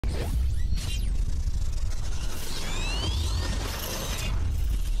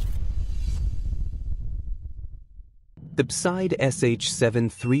The BSIDE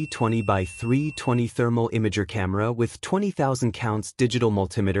SH7 320 by 320 thermal imager camera with 20,000 counts digital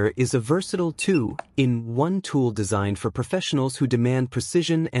multimeter is a versatile 2-in-1 tool designed for professionals who demand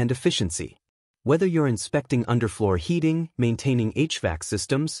precision and efficiency. Whether you're inspecting underfloor heating, maintaining HVAC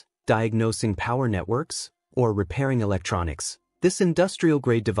systems, diagnosing power networks, or repairing electronics, this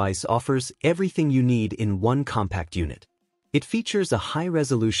industrial-grade device offers everything you need in one compact unit. It features a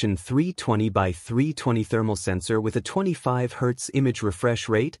high-resolution 320 by 320 thermal sensor with a 25 Hz image refresh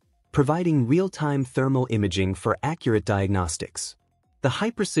rate, providing real-time thermal imaging for accurate diagnostics. The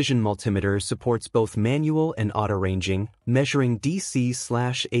high-precision multimeter supports both manual and auto ranging, measuring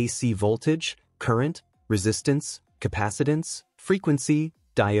DC/AC voltage, current, resistance, capacitance, frequency,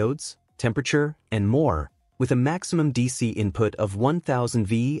 diodes, temperature, and more, with a maximum DC input of 1000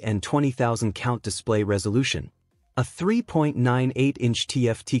 V and 20,000 count display resolution. A 3.98-inch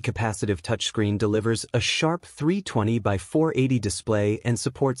TFT capacitive touchscreen delivers a sharp 320 by 480 display and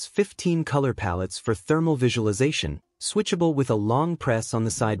supports 15 color palettes for thermal visualization, switchable with a long press on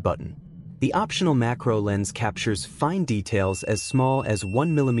the side button. The optional macro lens captures fine details as small as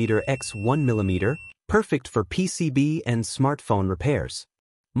 1 mm x 1 mm, perfect for PCB and smartphone repairs.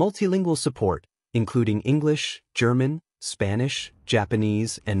 Multilingual support, including English, German, Spanish,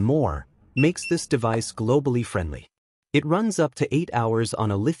 Japanese, and more, makes this device globally friendly. It runs up to 8 hours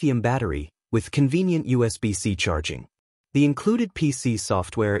on a lithium battery with convenient USB-C charging. The included PC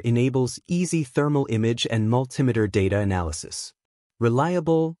software enables easy thermal image and multimeter data analysis.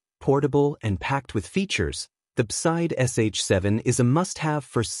 Reliable, portable, and packed with features, the BSIDE SH7 is a must-have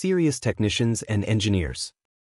for serious technicians and engineers.